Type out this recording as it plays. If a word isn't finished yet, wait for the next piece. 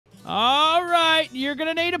All right, you're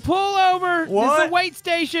gonna need a pullover. What? This is a weight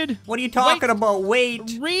station. What are you talking about?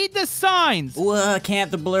 Wait. Read the signs. Can't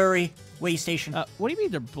the blurry way station. What do you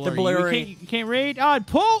mean they're blurry? The blurry. You can't read?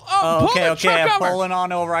 Pull the truck I'm over. pulling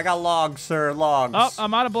on over. I got logs, sir. Logs. Oh, I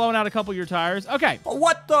might have blown out a couple of your tires. Okay.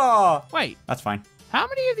 What the? Wait. That's fine. How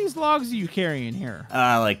many of these logs are you carrying here?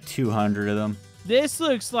 Like 200 of them. This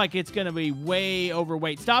looks like it's going to be way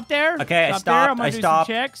overweight. Stop there. Okay, Stop there. I'm going to do some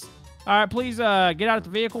checks. All right, please get out of the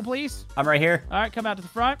vehicle, please. I'm right here. All right, come out to the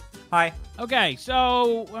front. Hi. Okay,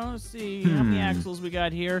 so let's see how many axles we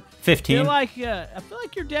got here. 15. I feel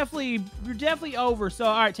like you're definitely over. So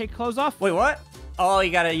all right, take clothes off. Wait, what? Oh,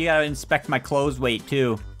 you gotta inspect my clothes weight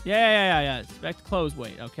too. Yeah. Inspect clothes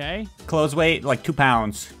weight. Okay. Clothes weight like 2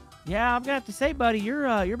 pounds. Yeah, I'm gonna have to say, buddy, you're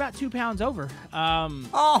about 2 pounds over.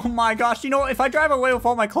 Oh my gosh! You know, if I drive away with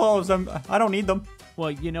all my clothes, I don't need them. Well,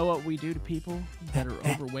 you know what we do to people that are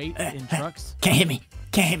overweight in trucks? Can't hit me.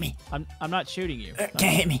 Can't hit me. I'm not shooting you.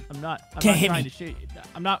 Can't hit me. I'm not Can't hit trying me. to shoot you.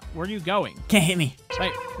 I'm not. Where are you going? Can't hit me.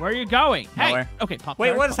 Wait, where are you going? Nowhere. Hey. Okay, pop. Wait,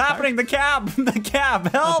 tires, what is pop happening? tires. The cab. The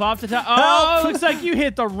cab. Help. Pop the tire. Help. Oh, looks like you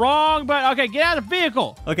hit the wrong button. Okay, get out of the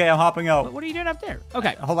vehicle. Okay, I'm hopping out. What are you doing up there?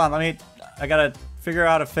 Okay. Hold on. I gotta figure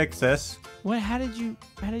out how to fix this. What? How did you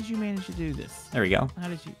manage to do this? There we go. How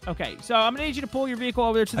did you? Okay, so I'm gonna need you to pull your vehicle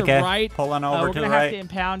over there to the Okay, right. pull on over we're to gonna the have right. to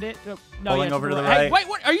impound it. No, Pulling yeah, over to the Hey, right. wait,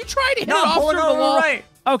 what? Are you trying to hit No, an I'm pulling officer over the to the wall? right.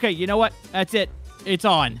 Okay, you know what? That's it. It's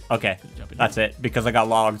on. Okay, Jump in that's it. Because I got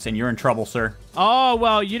logs and you're in trouble, sir. Oh,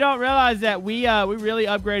 well, you don't realize that we really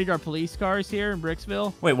upgraded our police cars here in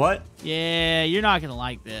Bricksville. Wait, what? Yeah, you're not gonna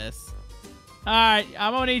like this. All right,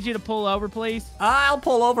 I'm gonna need you to pull over, please. I'll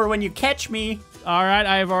pull over when you catch me. All right,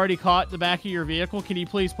 I have already caught the back of your vehicle. Can you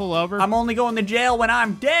please pull over? I'm only going to jail when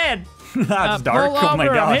I'm dead. That's dark. Pull Oh my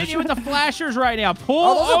over. I'm gosh. hitting you with the flashers right now.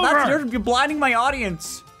 Pull Oh, over. you're blinding my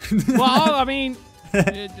audience. Well, I mean,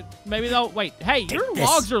 maybe they'll wait. Hey, your this.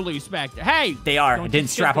 logs are loose back there. Hey, They are. I don't didn't you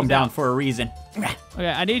strap get them those down out. for a reason. Okay,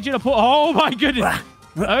 I need you to pull. Oh my goodness.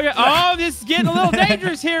 Okay. Oh, this is getting a little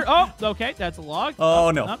dangerous here. Oh, okay, that's a log. Oh,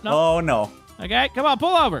 no. No. Oh, no. Okay, come on,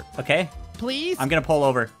 pull over, Okay. please. I'm going to pull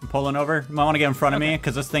over. I'm pulling over. You might want to get in front of me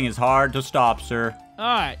because this thing is hard to stop, sir. All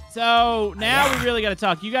right, so now we really got to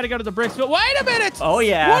talk. You got to go to the Bricksville. Wait a minute. Oh,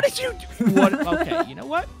 yeah. What did you do? What? Okay, you know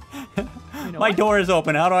what? My door is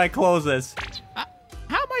open. How do I close this?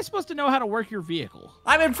 How am I supposed to know how to work your vehicle?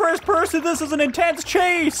 I'm in first person. This is an intense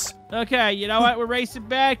chase. Okay, you know what? We're racing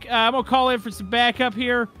back. I'm going to call in for some backup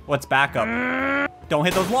here. What's backup? Don't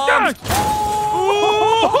hit those logs.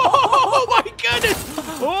 Oh, my goodness.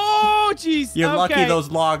 Oh, jeez. You're lucky Okay. those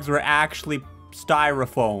logs were actually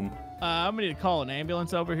styrofoam. I'm going to need to call an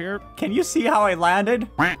ambulance over here. Can you see how I landed?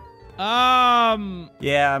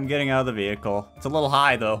 Yeah, I'm getting out of the vehicle. It's a little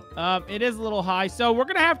high, though. It is a little high, so we're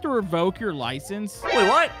going to have to revoke your license. Wait,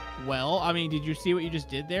 what? Well, I mean, did you see what you just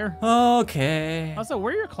did there? Okay. Also,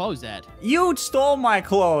 where are your clothes at? You stole my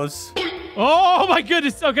clothes. Oh, my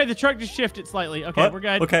goodness. Okay, the truck just shifted slightly. Okay, What? we're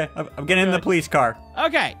good. Okay, I'm getting in the Good. police car.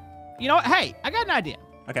 Okay. You know what? Hey, I got an idea.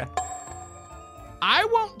 Okay. I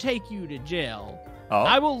won't take you to jail. Oh.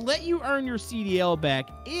 I will let you earn your CDL back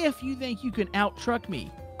if you think you can out-truck me.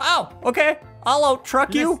 Oh, okay. I'll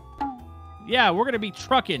out-truck you. Yeah, we're going to be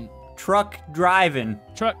trucking. Truck driving.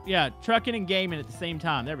 Trucking and gaming at the same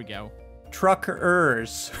time. There we go.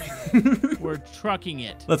 Truckers. We're trucking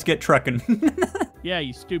it. Let's get trucking. Yeah,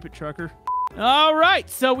 you stupid trucker. All right,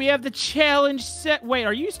 so we have the challenge set. Wait,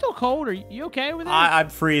 are you still cold? Are you okay with that? I'm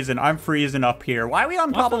freezing. I'm freezing up here. Why are we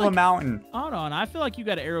on top of a mountain? Hold on, I feel like you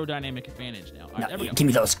got an aerodynamic advantage now. All right, there we go. Give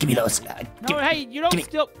me those. Give me those. No, hey, you don't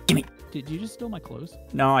steal. Give me. Did you just steal my clothes?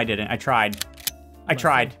 No, I didn't. I tried. I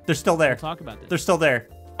tried. They're still there. We'll talk about this. They're still there.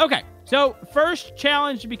 Okay, so first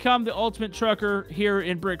challenge to become the ultimate trucker here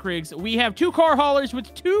in Brick Rigs. We have 2 car haulers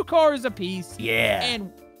with 2 cars apiece. Yeah.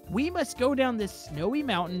 And we must go down this snowy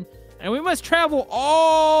mountain, and we must travel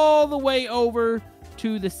all the way over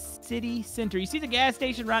to the city center. You see the gas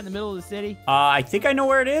station right in the middle of the city? I think I know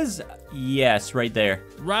where it is. Yes, right there.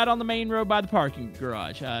 Right on the main road by the parking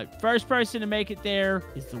garage. First person to make it there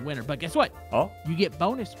is the winner. But guess what? Oh. You get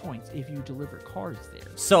bonus points if you deliver cars there.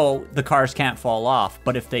 So the cars can't fall off,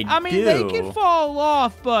 but if they I mean, do... they can fall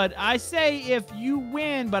off, but I say if you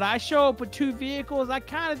win, but I show up with 2 vehicles, I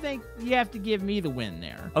kind of think you have to give me the win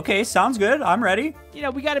there. Okay, sounds good. I'm ready. You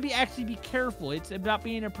know, we got to actually be careful. It's about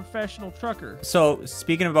being a professional trucker. So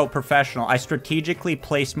speaking about professional, I strategically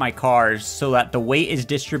place my cars so that the weight is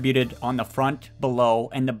distributed on the front below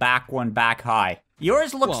and the back one back high.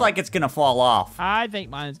 Yours looks like it's gonna fall off. I think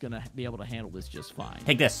mine's gonna be able to handle this just fine.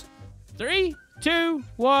 Take this. 3, 2,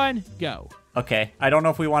 1, go. Okay, I don't know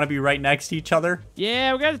if we want to be right next to each other.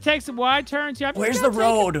 Yeah, we're gonna take some wide turns here. Where's the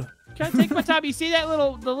road? Kind of take my time. You see that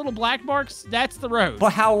the little black marks? That's the road.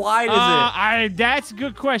 But how wide is it? That's a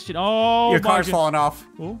good question. Oh, Your car's falling off.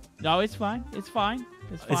 Oh, no, it's fine. It's fine.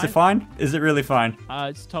 It's fine. Is it fine? Is it really fine?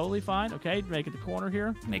 It's totally fine. Okay, make it the corner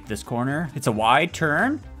here. Make this corner. It's a wide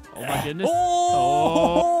turn. Oh my goodness.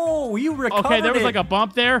 Oh, you recovered Okay, there was it. like a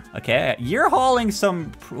bump there. Okay, you're hauling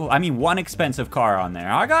one expensive car on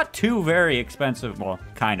there. I got two very expensive, well,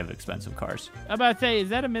 kind of expensive cars. I'm about to say, is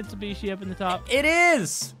that a Mitsubishi up in the top? It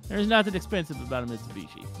is. There's nothing expensive about a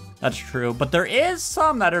Mitsubishi. That's true, but there is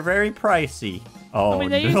some that are very pricey. Oh, I mean,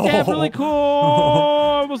 they used to have really cool...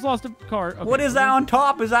 I almost lost a car. Okay, what is that on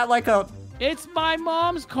top? Is that like a... It's my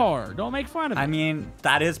mom's car. Don't make fun of me. I mean,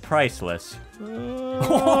 that is priceless.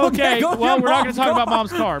 Okay, well, we're not going to talk about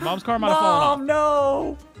mom's car. Mom's car might have fallen off. Mom,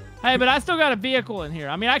 no. Hey, but I still got a vehicle in here.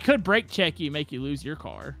 I mean, I could brake check you, make you lose your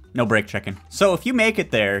car. No brake checking. So if you make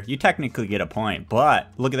it there, you technically get a point.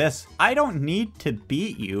 But look at this. I don't need to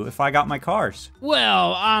beat you if I got my cars.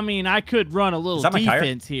 Well, I mean, I could run a little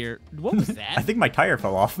defense here. What was that? I think my tire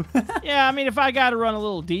fell off. Yeah, I mean, if I got to run a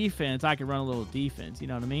little defense, I could run a little defense. You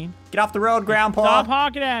know what I mean? Get off the road, Grandpa. Stop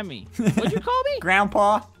honking at me. What'd you call me?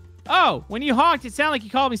 Grandpa. Oh, when you honked, it sounded like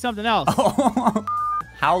you called me something else.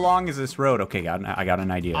 How long is this road? Okay, I got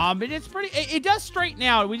an idea. But it's pretty. It does straighten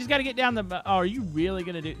out. We just got to get down the. Oh, are you really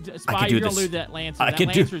gonna do? Spy, you're gonna lose that Lancer. I can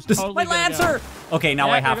do this. Totally my Lancer. Go. Okay,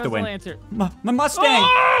 now I have to win. My Mustang.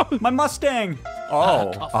 Oh! My Mustang.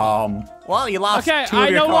 Oh. Well, you lost two of your cars.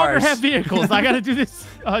 Okay, I no longer have vehicles. I got to do this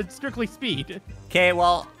strictly speed. Okay,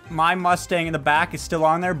 well, my Mustang in the back is still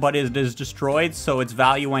on there, but it is destroyed, so its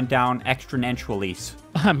value went down exponentially.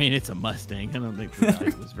 I mean, it's a Mustang. I don't think the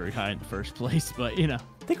value was very high in the first place, but you know.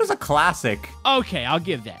 I think it was a classic. Okay, I'll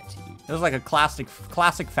give that to you. It was like a classic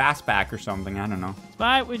fastback or something. I don't know.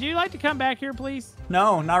 Spy, would you like to come back here, please?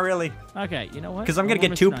 No, not really. Okay, you know what? Because I'm going to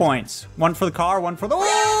get 2 points. One for the car, one for the... Hey!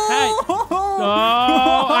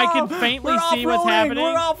 Oh, I can faintly see what's happening.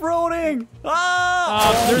 We're off-roading.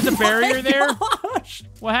 Ah! There's a barrier my there. Gosh.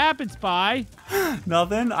 What happened, Spy?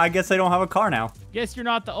 Nothing. I guess I don't have a car now. Guess you're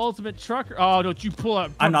not the ultimate trucker. Oh, don't you pull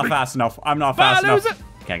up. I'm not fast enough. I'm not fast enough.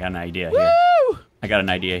 Okay, I got an idea here. Woo! I got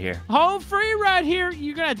an idea here. Home free right here.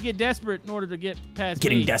 You're going to have to get desperate in order to get past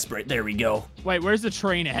Getting desperate. There we go. Wait, where's the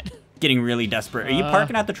train at? Getting really desperate. Are you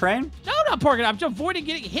parking at the train? No, I'm not parking. I'm just avoiding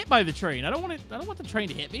getting hit by the train. I don't want the train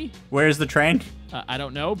to hit me. Where's the train? I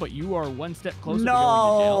don't know, but you are one step closer to going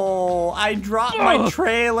to jail. No, I dropped my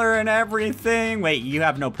trailer and everything. Wait, you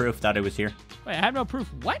have no proof that it was here. Wait, I have no proof.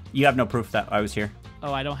 What? You have no proof that I was here.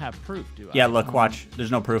 Oh, I don't have proof, do I? Yeah, look, watch.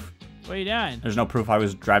 There's no proof. What are you doing? There's no proof I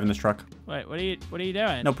was driving this truck. Wait, what are you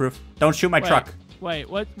doing? No proof. Don't shoot my truck. Wait,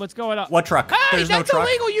 what's going on? What truck? Hey, There's no that's truck.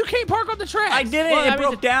 illegal. You can't park on the track. I did it. It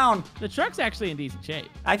broke down. The truck's actually in decent shape.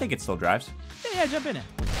 I think it still drives. Yeah, jump in it.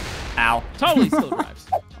 Ow. Totally still drives.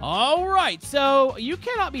 All right, so you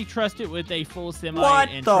cannot be trusted with a full semi what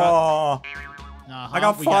and the? truck. I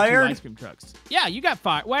got fired? Got 2 ice cream trucks. Yeah, you got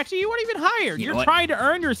fired. Well, actually, you weren't even hired. You're trying to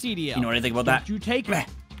earn your CDL. You know anything about that? Did you take it?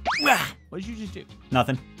 What did you just do?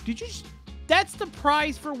 Nothing. Did you just... That's the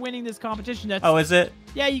prize for winning this competition. That's, oh, is it?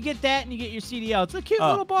 Yeah, you get that and you get your CDL. It's a cute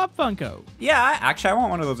little Bob Funko. Yeah, actually, I want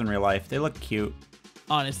one of those in real life. They look cute.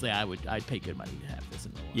 Honestly, I'd pay good money to have this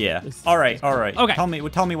in real life. Yeah. This all right. Okay. Tell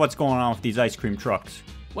me what's going on with these ice cream trucks.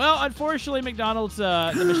 Well, unfortunately, McDonald's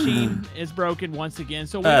the machine is broken once again,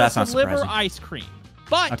 so we must deliver ice cream.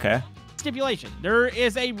 But stipulation: there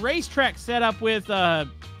is a racetrack set up with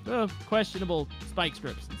questionable spike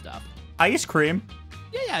strips and stuff. Ice cream?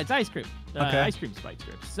 Yeah, it's ice cream. Ice cream spike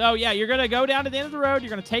strips. So yeah, you're gonna go down to the end of the road. You're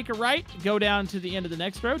gonna take a right, go down to the end of the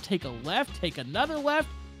next road, take a left, take another left,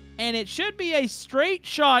 and it should be a straight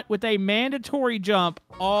shot with a mandatory jump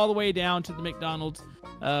all the way down to the McDonald's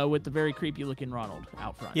with the very creepy looking Ronald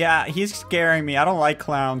out front. Yeah, he's scaring me. I don't like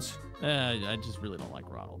clowns. I just really don't like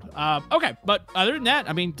Ronald. Okay, but other than that,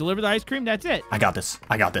 I mean, deliver the ice cream. That's it. I got this.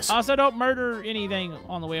 Also, don't murder anything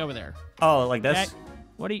on the way over there. Oh, like this? Okay?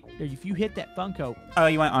 If you hit that Funko? Oh,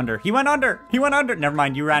 he went under. He went under. Never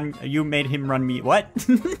mind. You made him run me. What?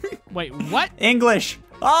 Wait, what? English.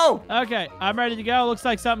 Oh. Okay, I'm ready to go. Looks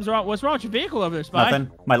like something's wrong. What's wrong with your vehicle over there, Spy?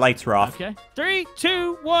 Nothing. My lights were off. Okay. 3,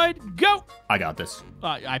 2, 1, go. I got this.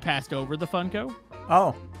 I passed over the Funko.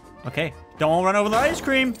 Oh. Okay. Don't run over the ice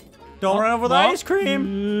cream. Don't run over the ice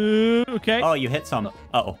cream. Okay. Oh, you hit some.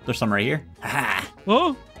 Uh-oh. There's some right here. Ah.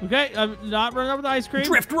 Oh, okay. I'm not running over the ice cream.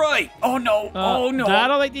 Drift right. Oh, no. Oh, no. I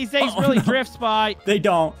don't think these things really drift, Spy. They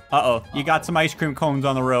don't. Uh-oh. You got some ice cream cones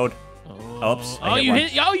on the road. Oops.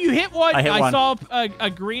 You hit one. I saw a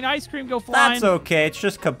green ice cream go flying. That's okay. It's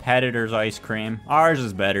just competitors' ice cream. Ours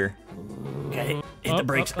is better. gotta hit the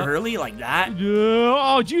brakes early like that.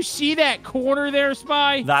 Oh, did you see that corner there,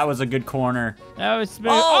 Spy? That was a good corner. That was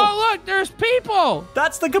smooth. Oh, look, there's people.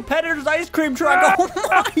 That's the competitor's ice cream truck. Oh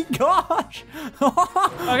my gosh.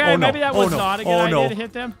 Okay, maybe that was not a good idea to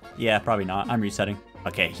hit them. Yeah, probably not. I'm resetting.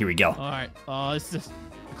 Okay, here we go. All right. Oh, this is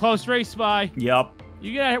a close race, Spy. Yep.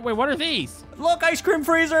 You gotta wait. What are these? Look, ice cream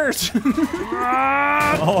freezers. Oh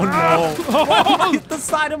no! Oh, hit the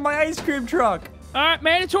side of my ice cream truck. All right,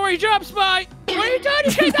 mandatory jump, Spy. What are you doing?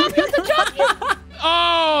 You can't help me with the jump.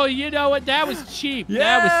 Oh, you know what? That was cheap.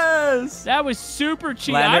 Yes. That was super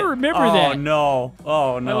cheap. Land I it. remember that. Oh no!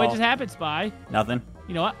 Oh no! Wait, what just happened, Spy? Nothing.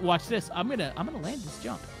 You know what? Watch this. I'm gonna land this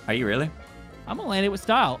jump. Are you really? I'm gonna land it with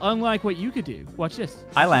style, unlike what you could do. Watch this.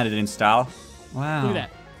 I landed in style. Wow. Look at that.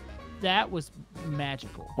 That was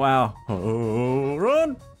magical. Wow. Oh,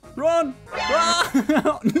 run! Run!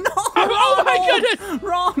 No! Oh my goodness!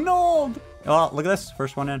 Ronald! Oh, look at this.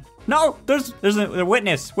 First one in. No! There's a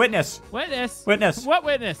witness. Witness. Witness? Witness. What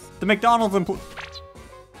witness? The McDonald's employee.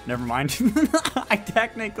 Never mind. I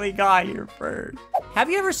technically got here first. Have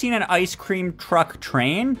you ever seen an ice cream truck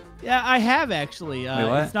train? Yeah, I have actually. Wait,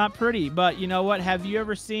 what? It's not pretty, but you know what? Have you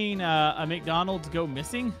ever seen a McDonald's go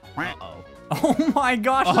missing? Uh-oh. Oh my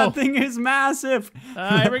gosh, that thing is massive.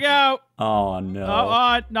 Here we go. Oh no.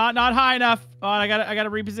 Oh, not high enough. Oh, I gotta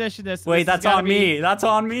reposition this. Wait, that's on me. That's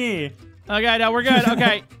on me. Okay, no, we're good.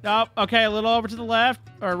 Okay. Oh, okay, a little over to the left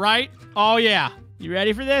or right. Oh yeah. You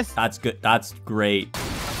ready for this? That's good. That's great.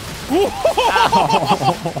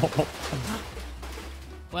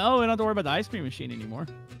 Well, we don't have to worry about the ice cream machine anymore.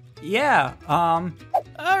 Yeah. All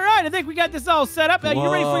right, I think we got this all set up. Now,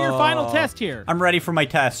 you ready for your final test here? I'm ready for my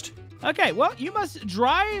test. Okay, well, you must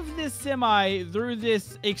drive this semi through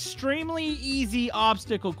this extremely easy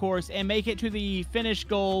obstacle course and make it to the finish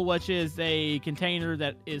goal, which is a container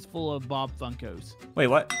that is full of Bob Funkos. Wait,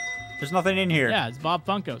 what? There's nothing in here. Yeah, it's Bob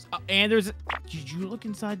Funkos. And there's... Did you look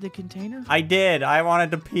inside the container? I did. I wanted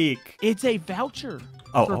to peek. It's a voucher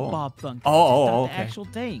for Bob Funkos. Oh, it's not the actual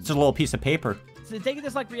thing. It's a little piece of paper. So take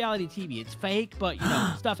this like reality TV. It's fake, but, you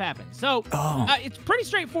know, stuff happens. So, it's pretty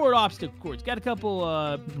straightforward obstacle course. Got a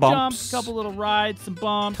couple jumps, couple little rides, some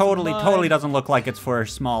bumps. Totally doesn't look like it's for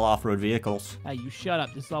small off-road vehicles. Hey, you shut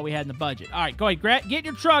up. This is all we had in the budget. All right, go ahead. Get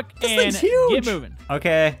your truck and thing's huge. get moving.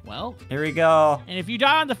 Okay. Well. Here we go. And if you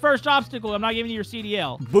die on the first obstacle, I'm not giving you your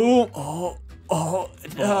CDL. Boom.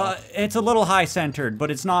 It's a little high-centered, but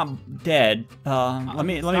it's not dead. Let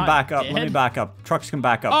me back up. Dead? Let me back up. Trucks can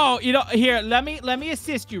back up. Oh, you know, here, let me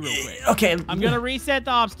assist you real quick. Okay. I'm gonna reset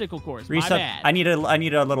the obstacle course. Reset. My bad. I need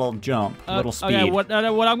a little jump, a little speed. Okay, what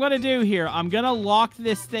I'm gonna do here, I'm gonna lock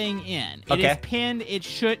this thing in. It is pinned. It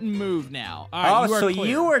shouldn't move now. All right, so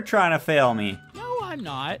you were trying to fail me. No, I'm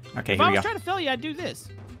not. Okay, if here I we was go. trying to fail you, I'd do this.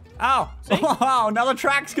 Ow! Wow! Now the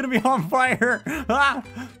track's gonna be on fire. Ah!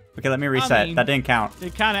 Okay, let me reset. I mean, that didn't count.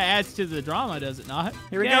 It kind of adds to the drama, does it not?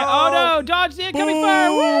 Here we go. Oh no! Dodge the incoming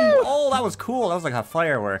fire! Woo! Oh, that was cool. That was like a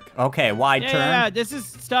firework. Okay, wide turn. Yeah, this is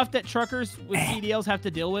stuff that truckers with CDLs have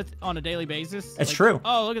to deal with on a daily basis. It's true.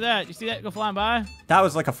 Oh, look at that! You see that go flying by? That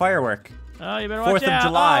was like a firework. Oh, you better watch 4th out. of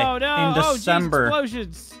July oh, no. in December. Oh, geez,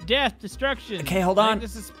 explosions, death, destruction. Okay, hold on.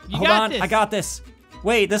 Hold on. I got this.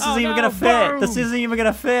 Wait, this isn't even gonna fit. Boom. This isn't even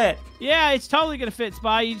gonna fit. Yeah, it's totally gonna fit,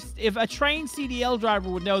 Spy. If a trained CDL driver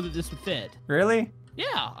would know that this would fit. Really? Yeah,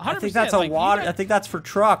 100%. I think that's I think that's for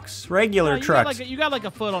trucks, regular trucks. You got like a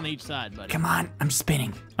foot on each side, buddy. Come on, I'm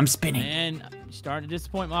spinning. I'm spinning. And you're starting to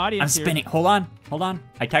disappoint my audience. I'm spinning. Hold on.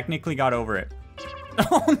 I technically got over it.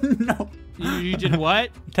 Oh no. You did what?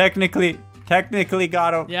 Technically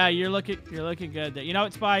got over. Yeah, you're looking good there. You know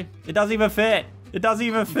what, Spy? It doesn't even fit. It doesn't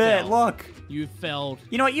even fit. Look. You failed.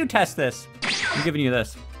 You know what? You test this. I'm giving you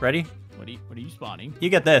this. Ready? What are you spawning? You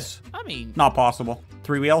get this. I mean, not possible.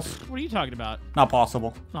 3 wheels? What are you talking about? Not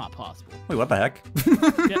possible. Not possible. Wait, what the heck?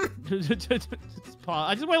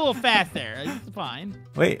 I just went a little fast there. It's fine.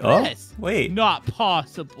 Wait, wait. Not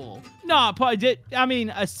possible. I mean,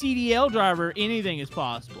 a CDL driver, anything is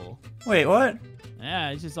possible. Wait, what? Yeah,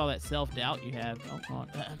 it's just all that self-doubt you have. Oh, come on.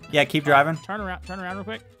 Yeah, keep driving. Turn around real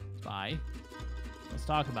quick. Spy. Let's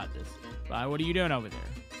talk about this. Spy, what are you doing over there?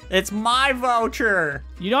 It's my voucher.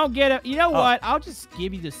 You don't get it. You know what? I'll just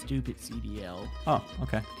give you the stupid CDL. Oh,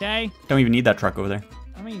 okay. Okay? Don't even need that truck over there.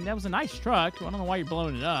 I mean, that was a nice truck. I don't know why you're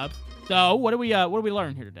blowing it up. So, what do we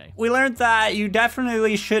learn here today? We learned that you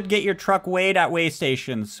definitely should get your truck weighed at weigh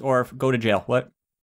stations or go to jail. What?